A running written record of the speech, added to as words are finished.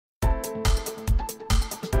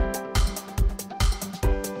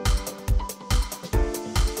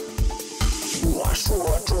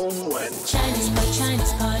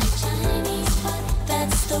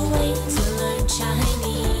the way to learn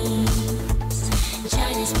Chinese.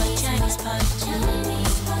 Chinese pot, Chinese pot,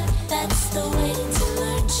 Chinese pot. That's the way to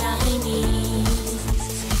learn Chinese.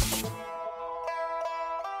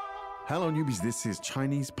 Hello, newbies. This is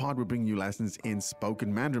Chinese Pod. We're bringing you lessons in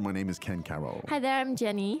spoken Mandarin. My name is Ken Carroll. Hi there, I'm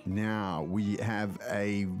Jenny. Now, we have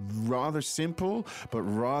a rather simple but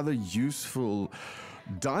rather useful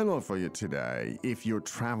dialogue for you today. If you're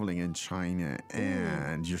traveling in China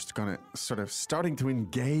and you're going to sort of starting to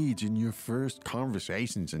engage in your first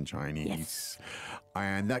conversations in Chinese. Yes.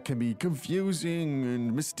 And that can be confusing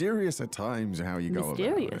and mysterious at times, how you go about it.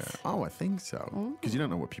 Mysterious? Oh, I think so. Because you don't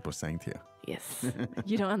know what people are saying to you. Yes,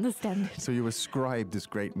 you don't understand it. So you ascribe this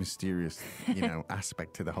great mysterious,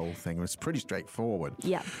 aspect to the whole thing. It's pretty straightforward.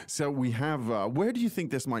 Yeah. So we have, where do you think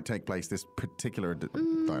this might take place, this particular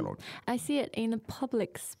dialogue? I see it in a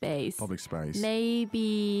public space. Public space.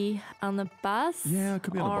 Maybe on a bus. Yeah, it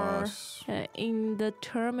could be on a or, bus. In the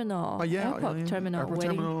terminal. Oh, yeah. Airport terminal. Airport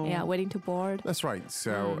waiting, terminal. Yeah, waiting to board. That's right.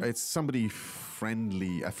 So it's somebody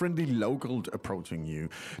friendly, a friendly local approaching you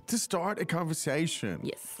to start a conversation.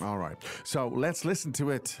 Yes. All right. So let's listen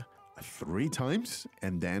to it 3 times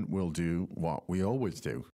and then we'll do what we always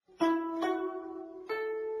do.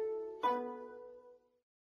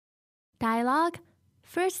 Dialogue,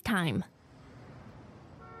 first time.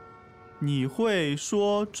 你会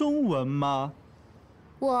说中文吗？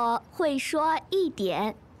我会说一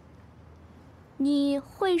点。你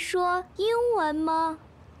会说英文吗？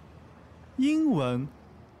英文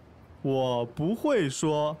我不会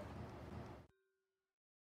说。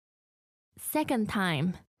 Second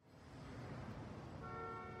time.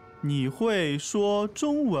 你会说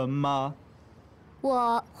中文吗？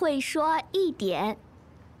我会说一点。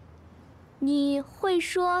你会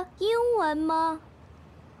说英文吗？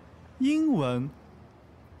英文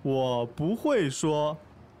我不会说。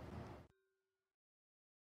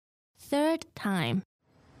 Third time.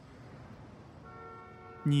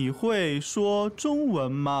 你会说中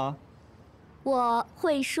文吗？我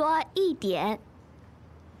会说一点。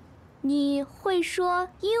你会说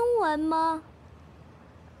英文吗？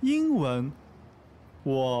英文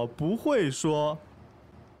我不会说。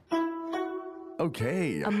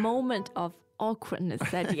 Okay. A moment of awkwardness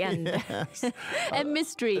at the end. Yes. And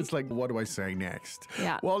mystery. It's like, what do I say next?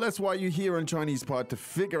 Yeah. Well, that's why you're here on Chinese Pod, to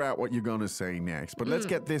figure out what you're going to say next. But let's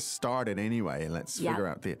get this started anyway. And let's figure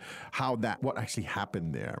out what actually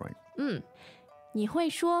happened there, right? 你会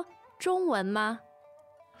说中文吗？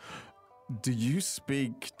 Do you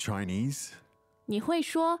speak Chinese? 你会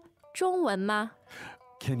说中文吗？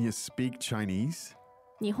 Can you speak Chinese?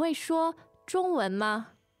 你会说中文吗？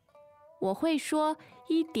我会说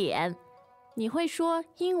一点。你会说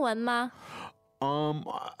英文吗？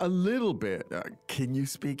 A little bit. Can you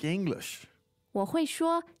speak English? 我会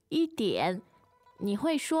说一点。你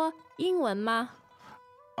会说英文吗？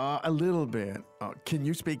 A little bit. Can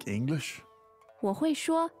you speak English? 我会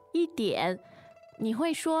说一点。你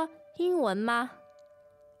会说英文吗？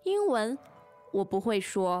英文我不会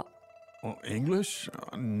说。 English?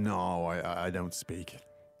 No, I don't speak.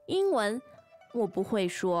 英文我不会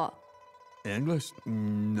说。 English?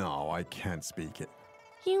 No, I can't speak it.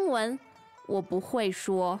 英文我不会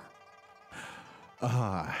说。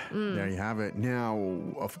 There you have it. Now,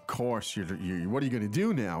 of course, what are you going to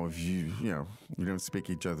do now if you don't speak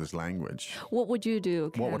each other's language? What would you do?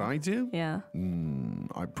 Ken? What would I do? Yeah.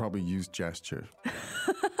 I'd probably use gesture.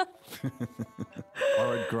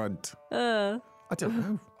 Or I'd grunt. I don't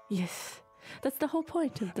know. Yes. That's the whole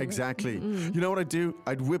point of the Exactly. You know what I'd do?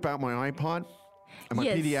 I'd whip out my iPod and my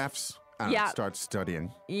Yes. PDFs and Yeah. I'd start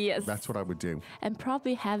studying. Yes. That's what I would do. And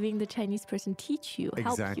probably having the Chinese person teach you,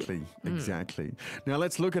 help you. Exactly. Now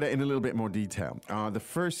let's look at it in a little bit more detail. The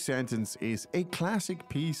first sentence is a classic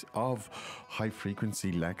piece of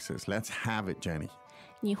high-frequency lexis. Let's have it, Jenny.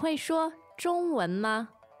 你会说中文吗？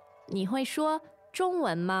你会说中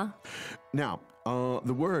文吗？ Now,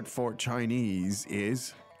 the word for Chinese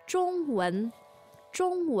is 中文，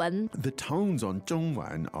中文 the tones on 中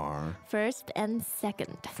文 are first and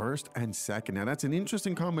second. first and second. Now that's an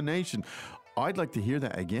interesting combination. I'd like to hear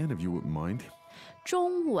that again if you wouldn't mind.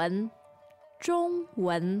 中文，中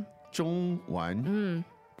文。中文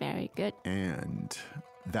Very good. and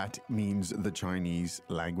that means the Chinese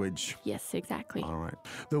language. Yes, exactly. All right.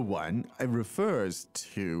 The one, it refers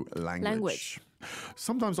to language.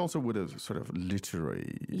 Sometimes also with a sort of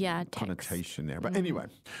literary Text. connotation there. But anyway,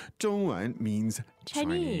 中文 means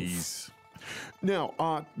Chinese. Now,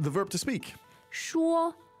 the verb to speak.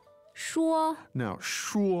 说，说 Now,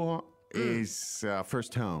 说 is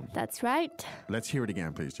first tone. That's right. Let's hear it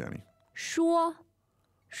again, please, Jenny. 说，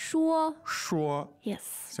说 Sure. Yes.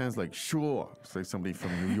 Sounds like sure. It's like somebody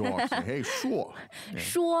from New York say, hey, sure. Yeah.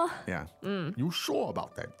 说 Yeah. You sure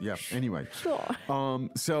about that? Yeah. Anyway. 说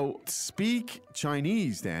So speak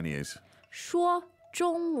Chinese, then is 说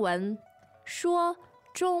中文说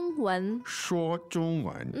中文 sure 中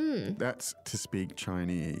文. That's to speak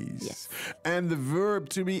Chinese. Yes. And the verb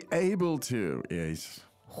to be able to is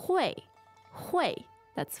会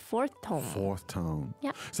That's fourth tone. fourth tone.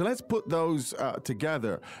 Yeah. So let's put those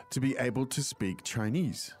together to be able to speak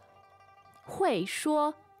Chinese. 会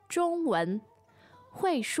说中文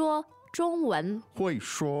会说中文会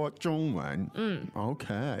说中文.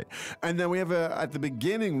 Okay. And then we have at the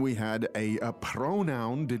beginning we had a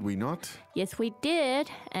pronoun, did we not? Yes, we did,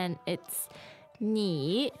 and it's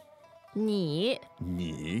你 你,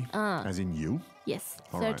 as in you. Yes,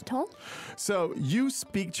 All third right. tone. So you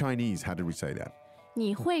speak Chinese. How did we say that?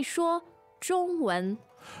 你会说中文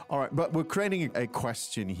All right, but we're creating a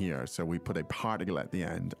question here. So we put a particle at the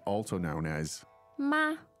end, also known as,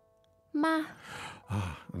 吗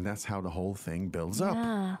and that's how the whole thing builds up.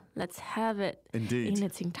 Let's have it Indeed. in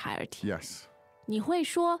its entirety. Yes. 你会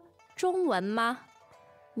说中文吗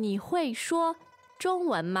你会说中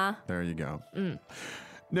文吗 There you go.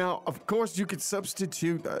 Now, of course, you could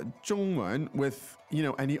substitute 中文 with,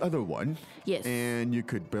 any other one. Yes. And you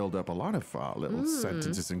could build up a lot of little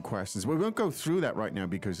sentences and questions. We won't go through that right now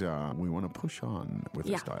because we want to push on with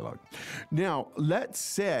this Yeah. dialogue. Now, let's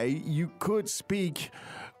say you could speak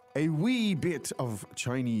a wee bit of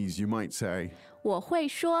Chinese, you might say. 我会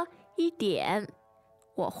说一点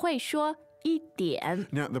我会说一点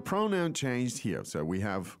Now, the pronoun changed here. So we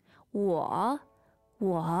have 我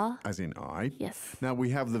as in I. Yes. Now, we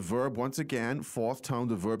have the verb once again, fourth tone,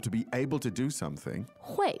 the verb to be able to do something.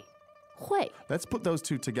 会 Let's put those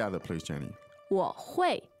two together, please, Jenny. 我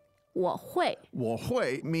会 我会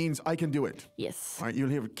means I can do it. Yes. Right? You'll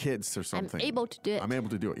hear kids or I'm something. able to do it. I'm able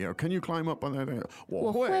to do it. Can you climb up on that?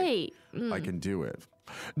 我会 I can do it.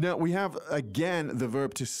 Now, we have again the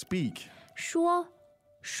verb to speak. 说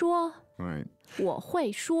Right. 我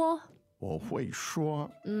会说我会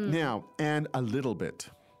说. Now, and a little bit.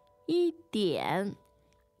 一点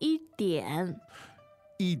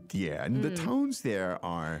The tones there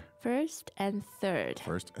are First and third.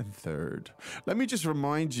 first and third. Let me just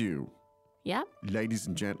remind you, Yeah. ladies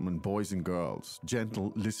and gentlemen, boys and girls,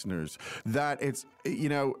 gentle listeners, that it's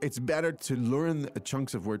better to learn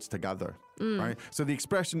chunks of words together, right? So the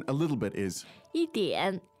expression a little bit is 一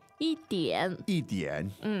点 一点,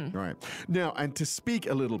 right? Now, and to speak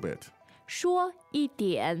a little bit, 说一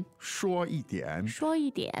点说一点. 说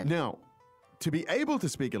一点 Now, to be able to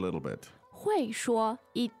speak a little bit, 会说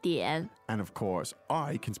一点 and of course,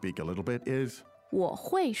 I can speak a little bit is, 我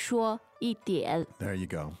会说一点 there you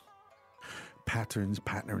go. Patterns.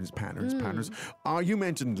 You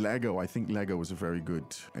mentioned Lego. I think Lego was a very good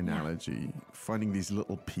analogy. Finding these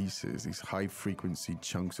little pieces, these high-frequency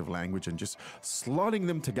chunks of language and just slotting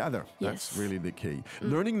them together. That's Yes. really the key.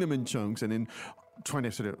 Learning them in chunks and then trying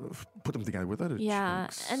to sort of put them together with other Yeah,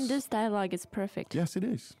 chunks. and this dialogue is perfect Yes, it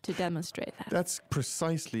is. to demonstrate that. That's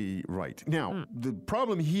precisely right. Now, the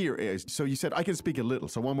problem here is, so you said I can speak a little.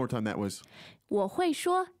 So one more time, that was... 我会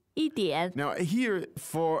说一点 Now, here,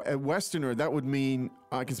 for a Westerner, that would mean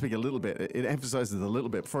I can speak a little bit. It emphasizes a little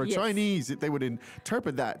bit. For a Yes. Chinese, they would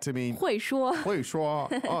interpret that to mean, 会说 "会说."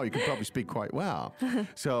 Oh, you can probably speak quite well.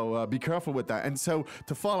 So be careful with that. And so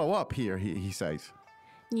to follow up here, he says,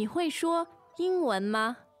 你会说英文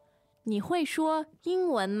吗你会说英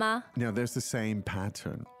文吗 now there's the same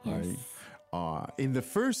pattern, Yes. right? In the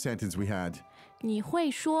first sentence, we had, 你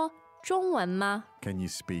会说中文吗 can you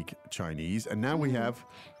speak Chinese? And now we have,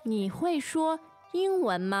 你会说英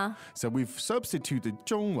文吗 so we've substituted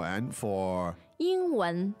中文 for 英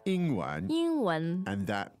文英文, 英文 and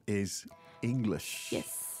that is English.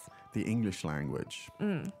 Yes. The English language.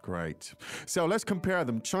 Great. So let's compare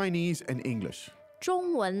them, Chinese and English.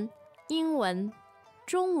 中文英文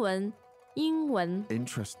中文英文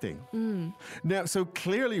Interesting. Now, so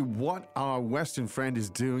clearly what our Western friend is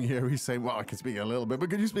doing here, he's saying, well, I can speak a little bit, but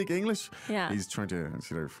can you speak English? Yeah. He's trying to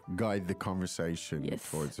sort of guide the conversation Yes.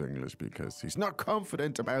 towards English because he's not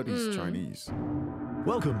confident about his Chinese.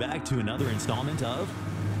 Welcome back to another installment of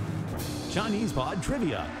Chinese Pod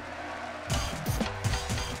Trivia.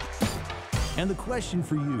 And the question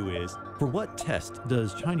for you is, for what test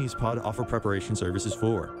does Chinese Pod offer preparation services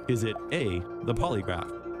for? Is it A, the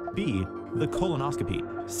polygraph, B, the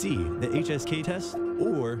colonoscopy, C, the HSK test,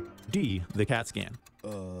 or D, the CAT scan?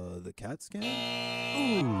 The CAT scan?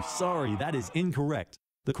 Ooh, sorry, that is incorrect.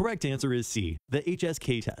 The correct answer is C, the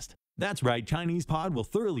HSK test. That's right, Chinese Pod will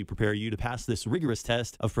thoroughly prepare you to pass this rigorous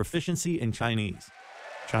test of proficiency in Chinese.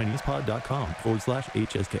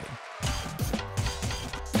 ChinesePod.com/HSK.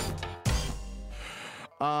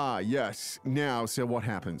 Ah, yes. Now, so what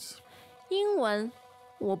happens? 英文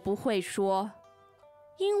我不会说，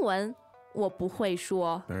英文我不会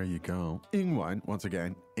说。 There you go. 英文, once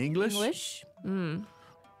again. English? English，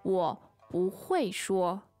我不会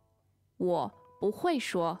说，我不会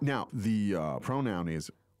说， Now, the pronoun is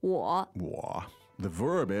我 我. The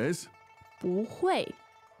verb is 不会，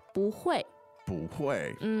不会。不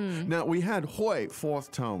会. Now, we had 会,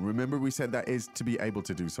 fourth tone. Remember we said that is to be able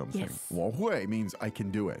to do something. Yes. 我会 means I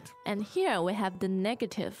can do it. And here we have the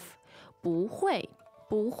negative， 不会，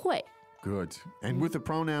不会， Good. And with the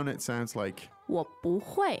pronoun, it sounds like 我不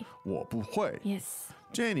会。我不会. Yes,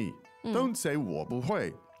 Jenny, don't say 我不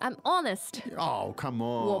会. I'm honest， Oh, come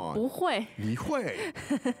我 on. 不会，你会,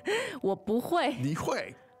我不会。你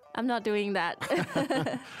会. I'm not doing that.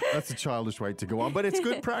 That's a childish way to go on, but it's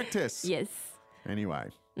good practice. Yes. Anyway.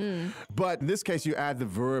 But in this case, you add the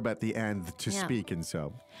verb at the end to Yeah. speak, and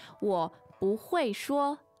so, 我不会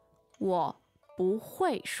说，我不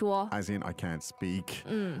会说。 as in, I can't speak.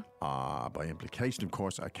 By implication, of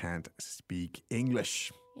course, I can't speak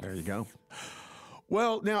English. There you go.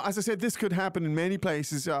 Well, now, as I said, this could happen in many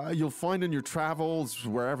places. You'll find in your travels,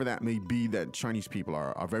 wherever that may be, that Chinese people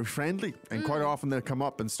are very friendly. And quite often they'll come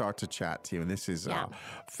up and start to chat to you. And this is Yeah.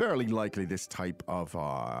 fairly likely this type of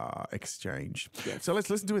exchange. So let's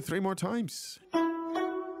listen to it 3 more times.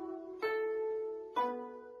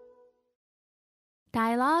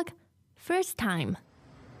 Dialogue, first time.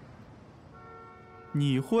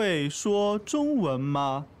 你会说中文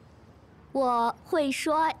吗？我会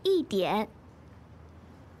说一点。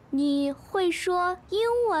你会说英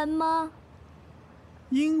文吗？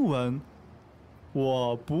英文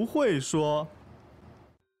我不会说。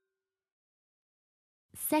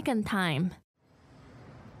 Second time.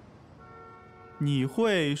 你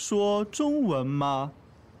会说中文吗？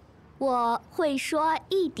我会说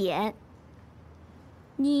一点。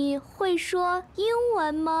你会说英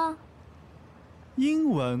文吗？英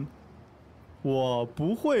文我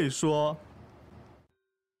不会说。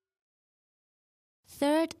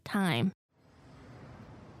 Third time.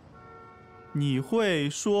 你会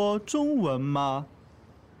说中文吗？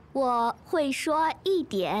我会说一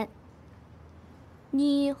点。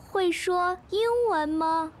你会说英文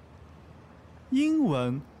吗？英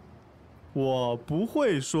文我不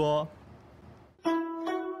会说。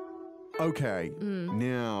 Okay.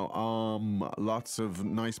 Now, lots of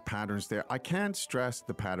nice patterns there. I can't stress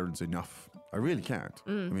the patterns enough. I really can't.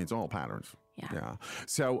 I mean, it's all patterns. Yeah.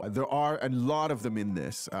 So there are a lot of them in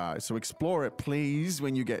this. So explore it, please,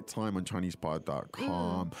 when you get time on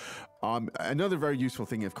ChinesePod.com. Another very useful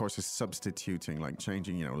thing, of course, is substituting, like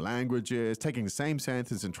changing, languages, taking the same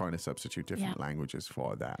sentence and trying to substitute different languages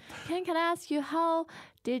for that. Can I ask you, how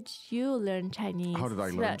did you learn Chinese? How did I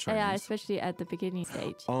learn Yeah, Chinese? especially at the beginning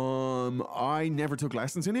stage. I never took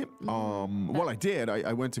lessons in it. Well, I did.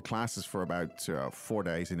 I went to classes for about 4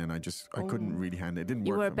 days, and then I couldn't really handle it. It didn't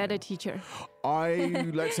You work were a for better me. teacher.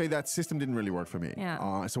 Let's say that system didn't really work for me.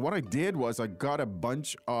 Yeah. So what I did was I got a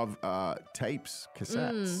bunch of tapes,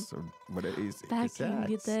 cassettes. Or what it is, Back in the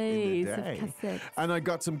cassettes days of day. cassettes. And I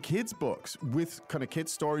got some kids' books with kind of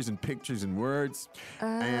kids' stories and pictures and words.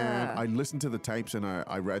 And I listened to the tapes and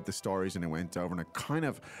I read the stories and I went over and I kind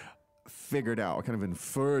of figured out, I kind of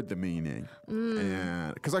inferred the meaning.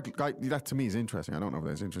 Because that to me is interesting. I don't know if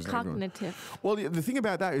that's interesting. to everyone. Cognitive. Well, the thing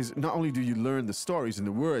about that is not only do you learn the stories and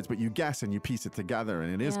the words, but you guess and you piece it together,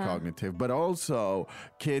 and it is Yeah. cognitive. But also,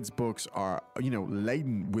 kids' books are,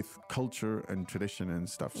 laden with culture and tradition and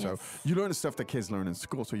stuff. So Yes. you learn the stuff that kids learn in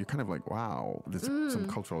school. So you're kind of like, wow, there's some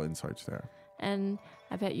cultural insights there. And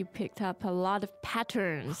I bet you picked up a lot of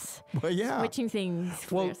patterns. Well, yeah. Switching things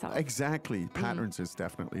for Well, yourself. exactly. Patterns is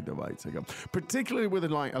definitely the way to go. Particularly with a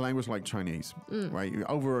language like Chinese, right?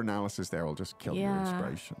 Over-analysis there will just kill your Yeah.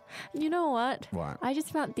 inspiration. You know what? What? I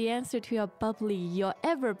just found the answer to your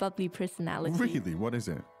ever bubbly personality. Really? What is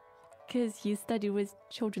it? Because you study with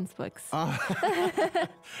children's books.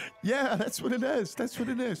 Yeah, that's what it is. That's what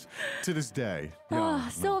it is. To this day. Yeah.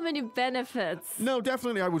 So many benefits. No,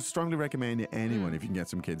 definitely. I would strongly recommend it to anyone if you can get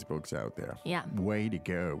some kids' books out there. Yeah. Way to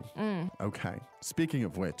go. Okay. Speaking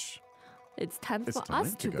of which, It's time it's for time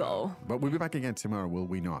us to go. But we'll be back again tomorrow, will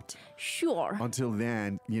we not? Sure. Until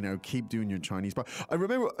then, keep doing your Chinese part. I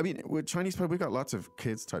remember, with Chinese part, we got lots of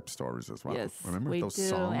kids type stories as well. Yes, Remember we those do.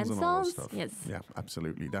 songs And and all that songs, stuff? yes. Yeah,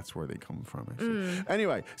 absolutely. That's where they come from, actually.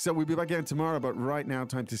 Anyway, so we'll be back again tomorrow, but right now,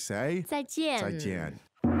 time to say 再见. 再见.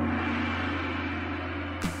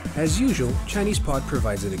 As usual, ChinesePod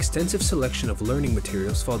provides an extensive selection of learning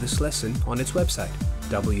materials for this lesson on its website,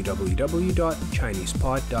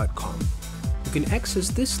 www.chinesepod.com. You can access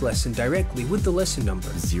this lesson directly with the lesson number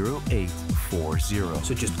 0840.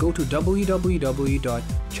 So just go to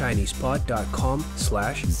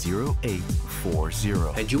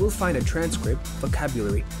www.chinesepod.com/0840 and you will find a transcript,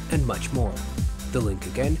 vocabulary, and much more. The link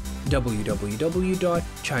again,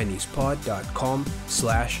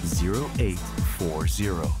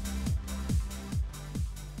 www.chinesepod.com/0840.